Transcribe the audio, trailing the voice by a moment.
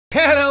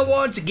Well,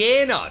 once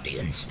again,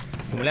 audience.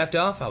 When we left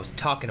off, I was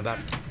talking about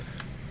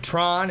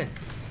Tron and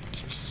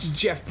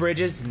Jeff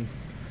Bridges and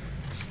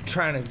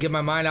trying to get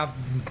my mind off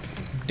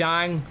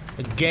dying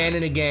again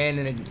and again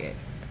and again.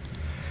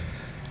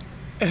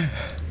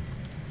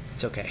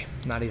 It's okay.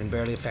 I'm not even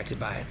barely affected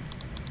by it.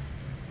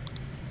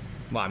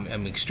 Well,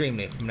 I'm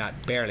extremely,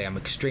 not barely, I'm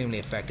extremely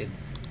affected.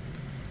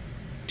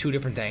 Two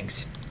different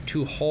things.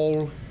 Two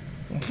whole...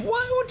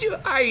 Why would you...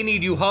 I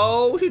need you,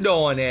 ho. What you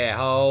doing there,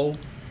 ho?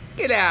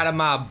 Get out of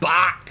my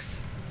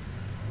box.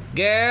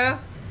 Girl,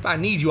 if I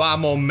need you,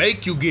 I'm gonna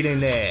make you get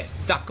in there,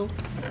 sucker.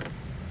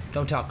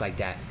 Don't talk like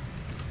that.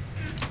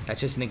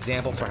 That's just an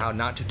example for how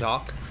not to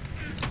talk.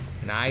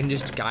 And I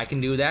can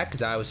do that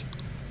because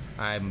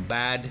I'm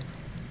bad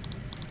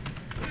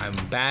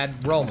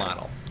role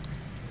model.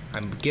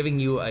 I'm giving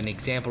you an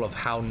example of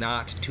how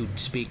not to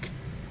speak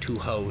to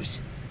hoes.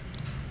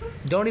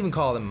 Don't even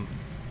call them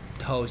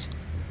hoes.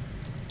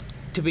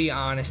 To be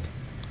honest,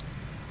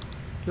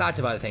 lots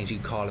of other things you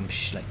can call them,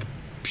 like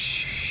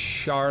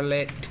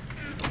Charlotte.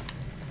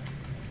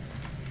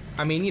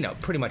 I mean, you know,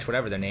 pretty much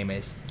whatever their name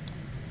is.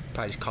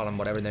 Probably just call them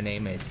whatever their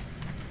name is.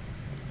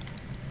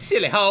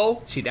 Silly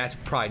hoe. See, that's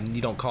probably,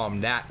 you don't call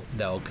them that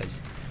though,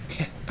 because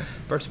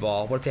first of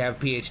all, what if they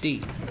have a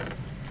PhD?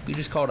 If you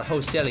just called a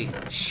hoe silly,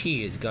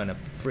 she is gonna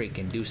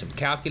freaking do some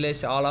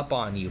calculus all up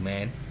on you,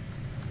 man.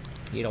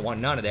 You don't want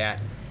none of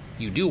that.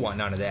 You do want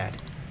none of that,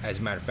 as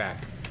a matter of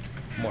fact.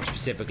 More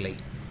specifically.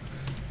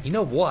 You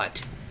know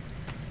what?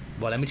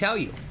 Well, let me tell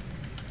you.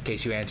 In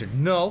case you answered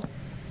no.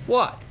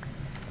 What?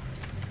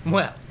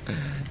 Well,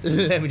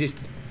 let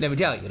me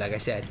tell you, like I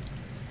said.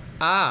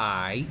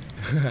 I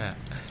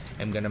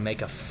am gonna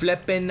make a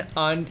flippin'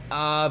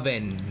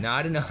 oven,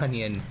 not an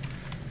onion.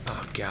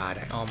 Oh God,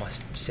 I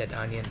almost said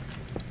onion.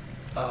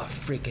 Oh,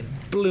 freaking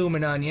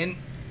bloomin' onion.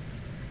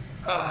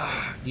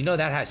 You know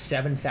that has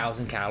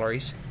 7,000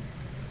 calories?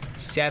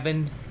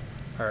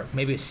 Or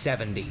maybe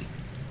 70.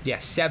 Yeah,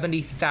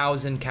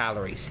 70,000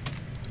 calories.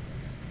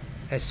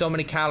 It has so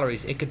many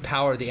calories, it could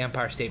power the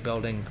Empire State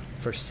Building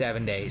for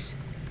 7 days.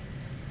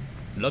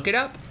 Look it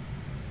up.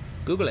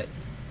 Google it.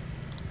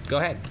 Go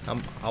ahead.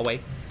 I'll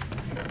wait.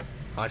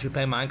 I'll let you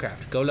play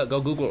Minecraft. Go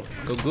Google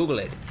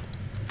it.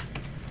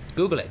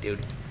 Google it, dude.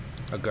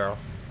 Or girl.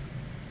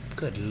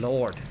 Good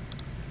Lord.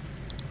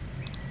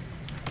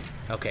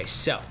 Okay,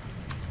 so.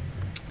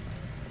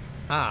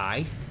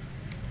 I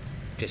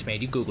just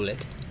made you Google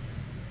it.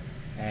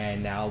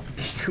 And now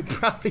you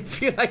probably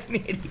feel like an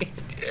idiot.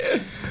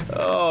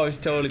 Oh, it's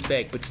totally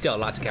fake, but still,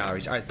 lots of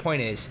calories. All right, the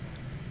point is,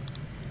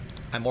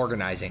 I'm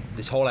organizing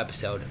this whole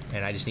episode,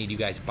 and I just need you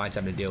guys to find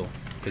something to do,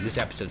 because this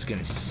episode's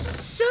gonna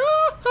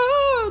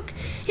suck.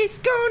 It's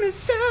gonna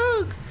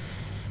suck.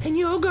 And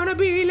you're gonna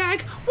be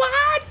like,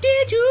 why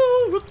did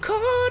you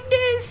record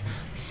this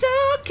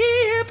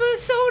sucky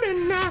episode?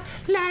 And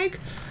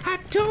I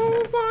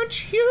don't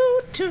want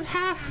you to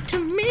have to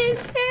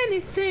miss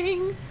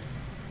anything.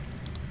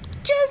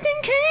 Just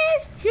in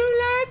case you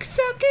like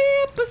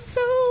sucky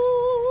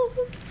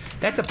episode.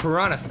 That's a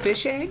piranha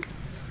fish egg?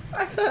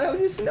 I thought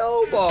it was a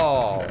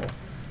snowball.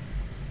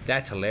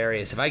 That's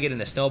hilarious. If I get in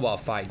a snowball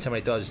fight and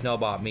somebody throws a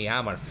snowball at me,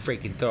 I'm gonna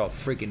freaking throw a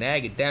freaking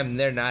egg at them and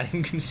they're not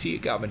even gonna see it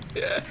coming.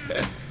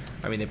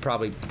 I mean, they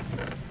probably,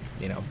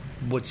 you know,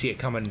 would see it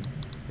coming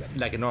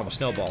like a normal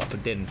snowball,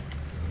 but then,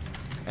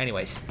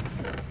 anyways.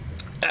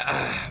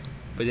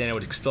 But then it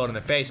would explode in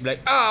their face and be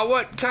like, oh,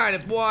 what?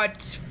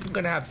 I'm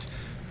gonna have...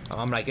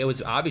 I'm like, it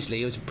was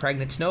a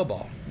pregnant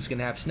snowball. It was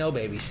gonna have snow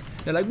babies.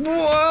 They're like,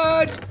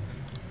 what?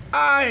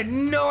 I had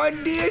no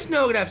idea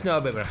snow could have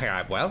snow babies.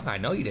 Well, I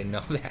know you didn't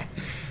know that,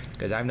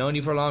 because I've known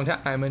you for a long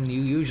time, and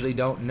you usually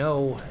don't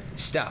know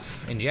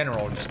stuff in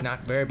general, just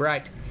not very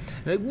bright.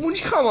 They're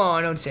like, come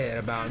on, don't say that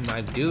about me. I'm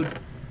like, dude,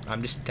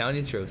 I'm just telling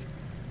you the truth.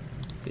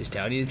 Just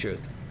telling you the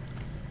truth.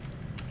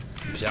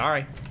 I'm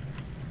sorry.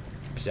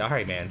 I'm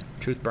sorry, man.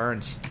 Truth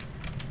burns.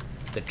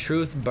 The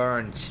truth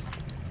burns.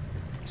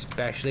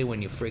 Especially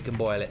when you freaking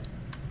boil it.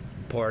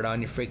 Pour it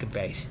on your freaking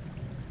face.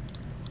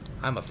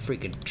 I'm a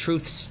freaking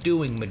truth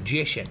stewing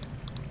magician.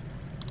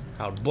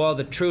 I'll boil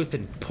the truth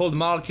and pull the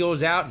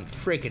molecules out and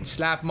freaking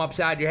slap them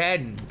upside your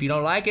head, and if you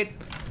don't like it,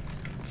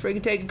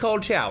 freaking take a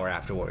cold shower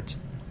afterwards.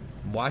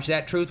 Wash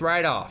that truth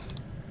right off.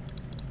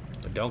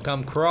 But don't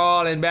come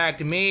crawling back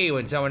to me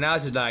when someone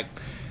else is like,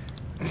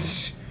 you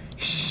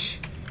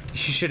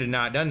should have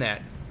not done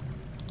that.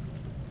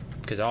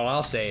 Because all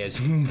I'll say is,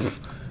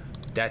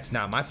 that's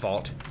not my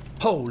fault.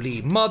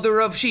 Holy mother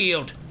of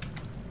shield.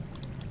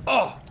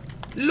 Oh,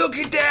 look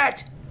at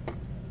that.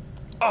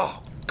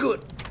 Oh,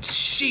 good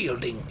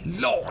shielding,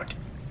 Lord.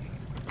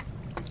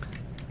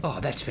 Oh,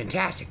 that's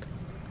fantastic.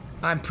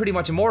 I'm pretty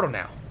much immortal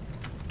now.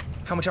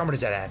 How much armor does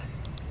that add?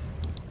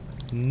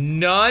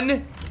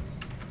 None.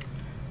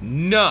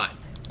 None.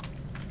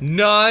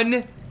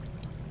 None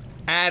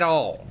at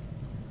all.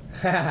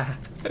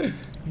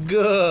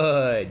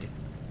 Good.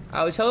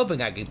 I was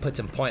hoping I could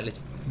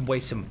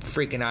waste some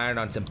freaking iron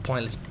on some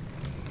pointless,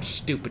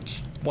 stupid,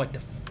 what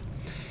the...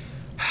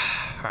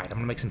 Alright, I'm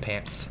gonna make some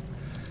pants.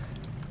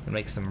 I'm gonna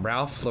make some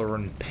Ralph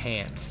Lauren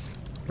pants.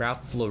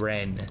 Ralph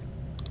Lauren.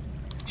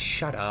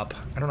 Shut up.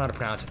 I don't know how to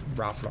pronounce it.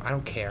 Ralph Lauren. I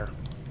don't care.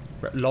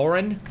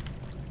 Lauren?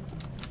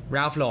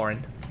 Ralph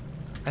Lauren.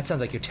 That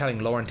sounds like you're telling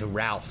Lauren to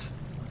Ralph.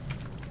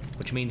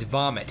 Which means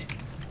vomit.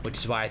 Which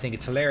is why I think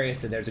it's hilarious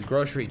that there's a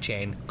grocery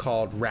chain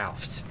called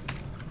Ralph's.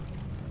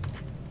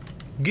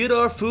 Get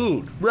our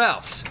food.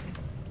 Ralph's.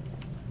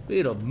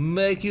 It'll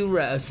make you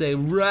say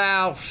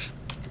Ralph.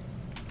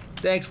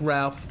 Thanks,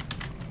 Ralph.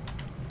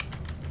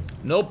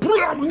 No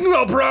problem.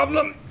 No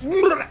problem.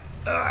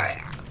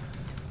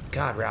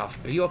 God,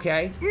 Ralph, are you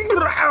okay?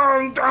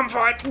 I'm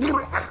fine.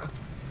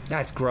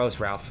 That's gross,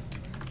 Ralph.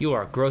 You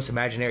are a gross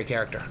imaginary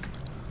character.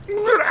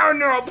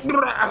 No,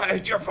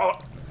 it's your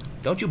fault.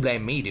 Don't you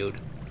blame me, dude.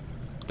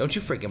 Don't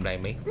you freaking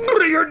blame me.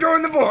 You're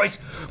doing the voice.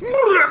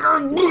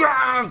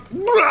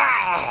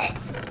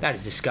 That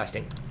is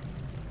disgusting.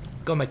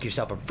 Go make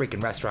yourself a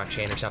freaking restaurant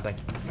chain or something.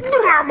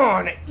 I'm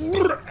on it.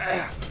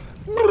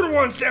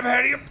 One step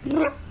ahead of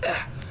you.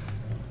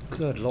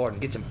 Good Lord,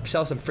 and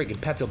sell some freaking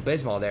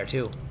Pepto-Bismol there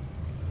too.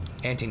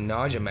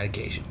 Anti-nausea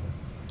medication.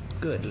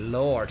 Good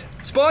Lord.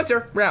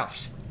 Sponsor,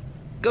 Ralph's.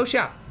 Go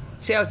shop.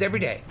 Sales every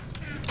day.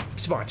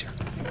 Sponsor.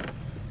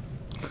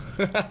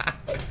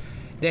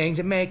 Things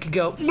that make you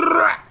go. Things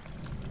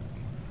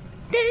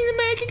that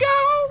make you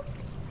go.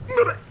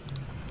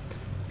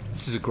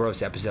 This is a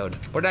gross episode.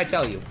 What did I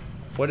tell you?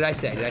 What did I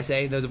say? Did I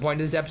say there was a point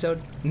to this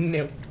episode?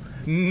 No.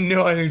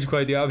 No, I think it's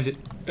quite the opposite.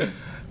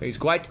 It's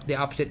quite the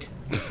opposite.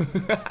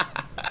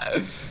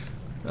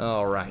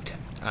 Alright.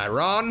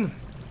 Iran.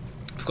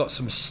 I've got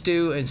some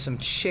stew and some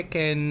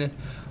chicken.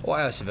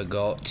 What else have I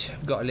got?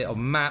 I've got a little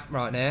map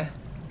right there.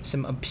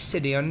 Some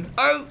obsidian.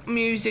 Oh,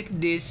 music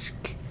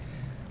disc.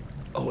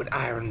 Oh, an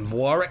iron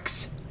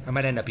Warwicks. I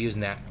might end up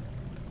using that.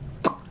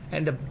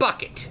 And a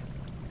bucket.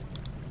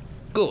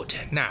 Good.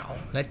 Now,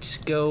 let's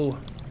go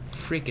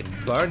freaking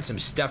burn some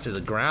stuff to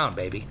the ground,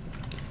 baby.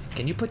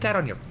 Can you put that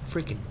on your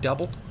freaking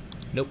double?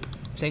 Nope.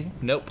 Single?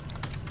 Nope.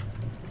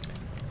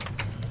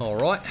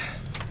 Alright.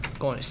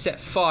 Going to set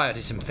fire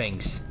to some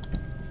things.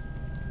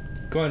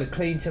 Going to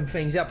clean some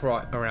things up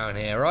right around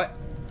here, right?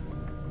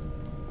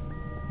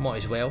 Might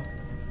as well.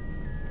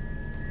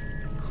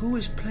 Who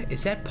is playing?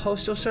 Is that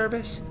Postal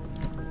Service?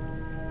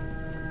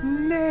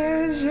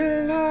 There's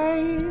a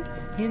light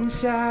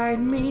inside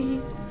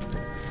me,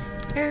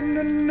 and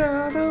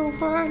another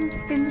one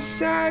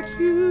inside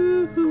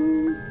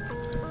you.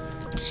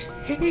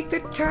 Take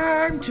the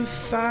time to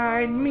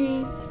find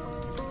me,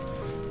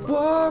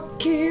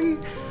 walking,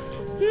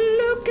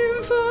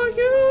 looking for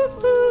you.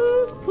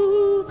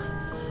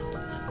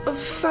 A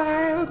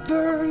fire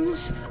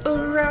burns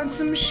around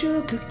some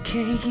sugar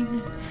cane,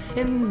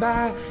 and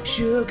by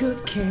sugar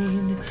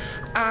cane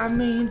I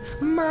mean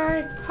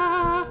my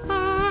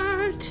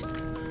heart.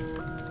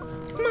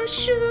 My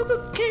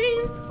sugar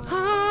cane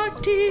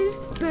heart is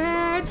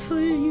bad for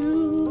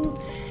you,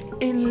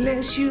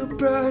 unless you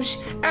brush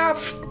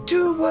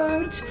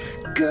afterwards.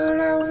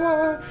 Girl, I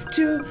want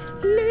to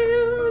live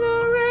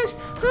the rest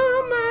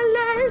of my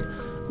life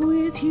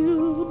with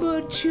you,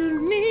 but you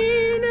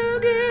need to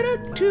get a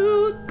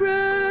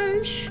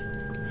toothbrush.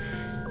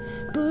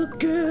 But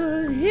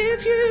girl,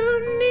 if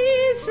you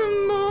need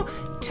some more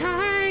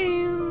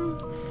time,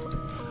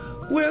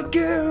 well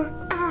girl,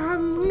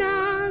 I'm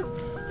not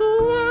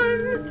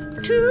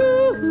one to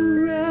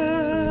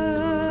rush.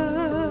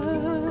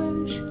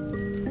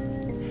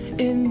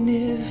 And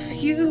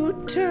if you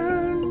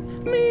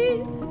turn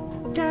me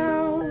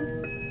down,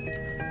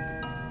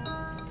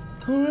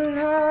 well,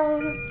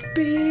 I'll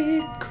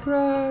be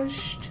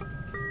crushed.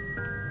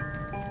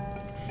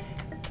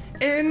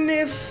 And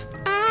if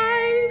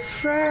I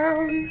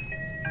frown,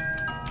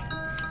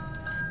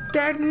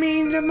 that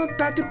means I'm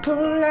about to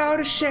pull out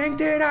a shank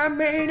that I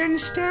made and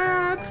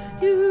stab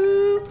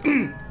you.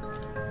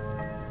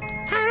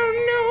 I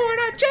don't know what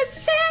I just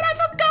said. I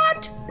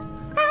forgot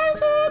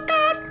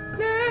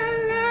the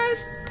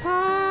last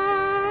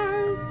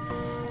part.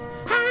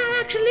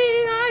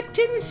 I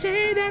didn't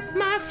say that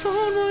my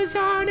phone was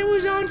on. It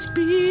was on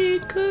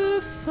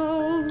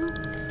speakerphone.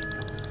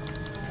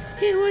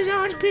 It was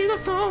on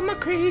speakerphone. My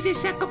crazy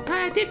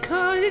psychopathic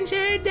cousin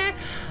said that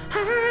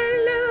I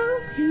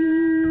love you.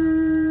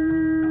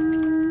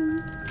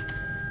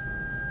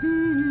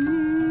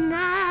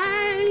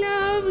 I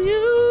love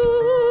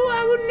you.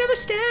 I would never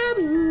stab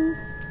you.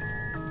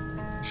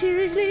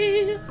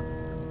 Seriously.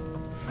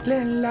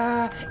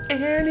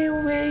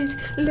 Anyways,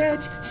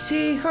 let's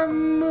see a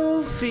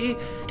movie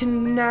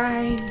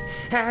tonight.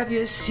 Have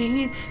you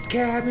seen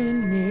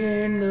Cabin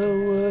in the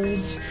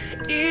Woods?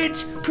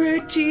 It's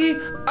pretty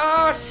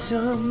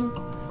awesome.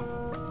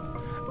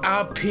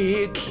 I'll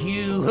pick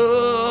you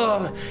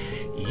up.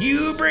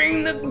 You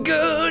bring the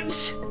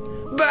goods.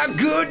 By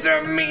goods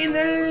I mean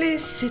the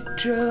illicit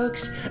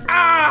drugs.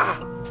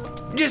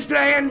 Just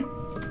playing.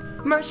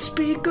 My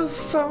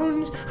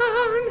speakerphone's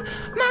on.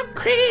 My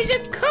crazy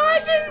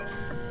cousin.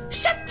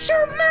 Shut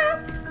your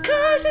mouth,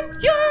 cousin.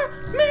 You're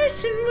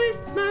messing with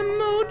my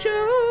mojo.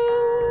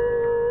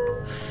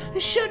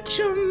 Shut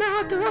your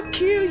mouth, I'll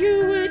kill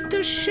you with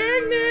the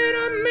shank that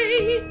I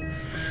made.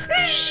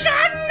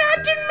 I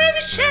didn't make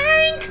a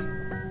shank.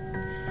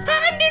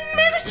 I didn't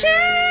make a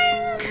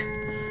shank.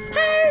 I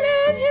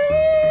love you.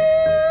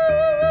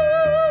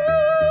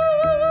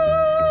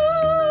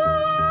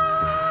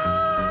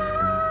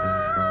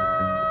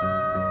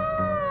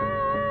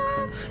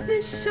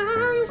 This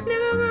song's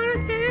never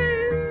gonna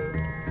end.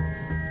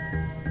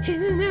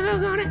 It's never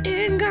gonna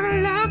end.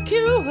 Gonna lock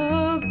you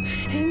up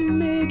and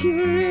make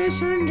you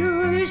listen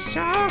to this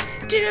song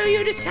till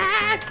you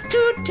decide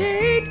to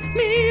date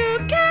me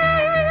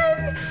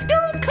again.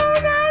 Don't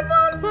call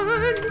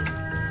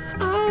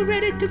 911.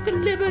 Already took the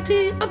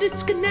liberty of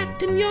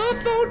disconnecting your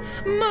phone,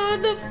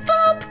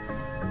 motherfucker.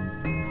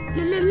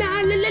 La la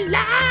la la la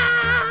la.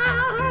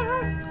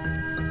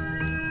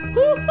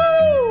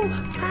 Woo-hoo!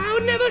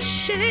 I'll never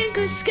shank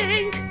a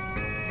skank.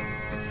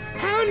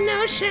 I'll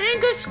never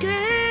shank a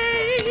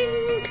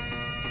skank.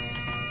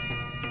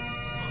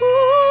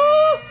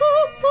 Ooh,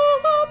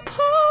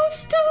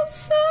 postal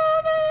service.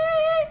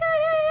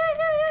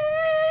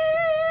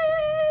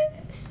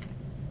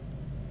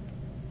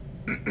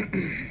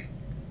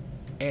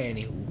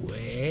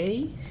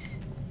 Anyways.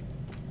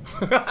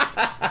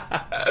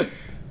 I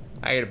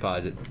gotta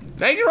pause it.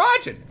 Thanks for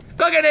watching.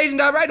 Click on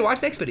Asian.right to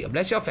watch the next video.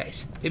 Bless your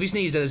face. If you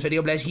sneezed in this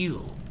video, bless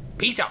you.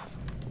 Peace out.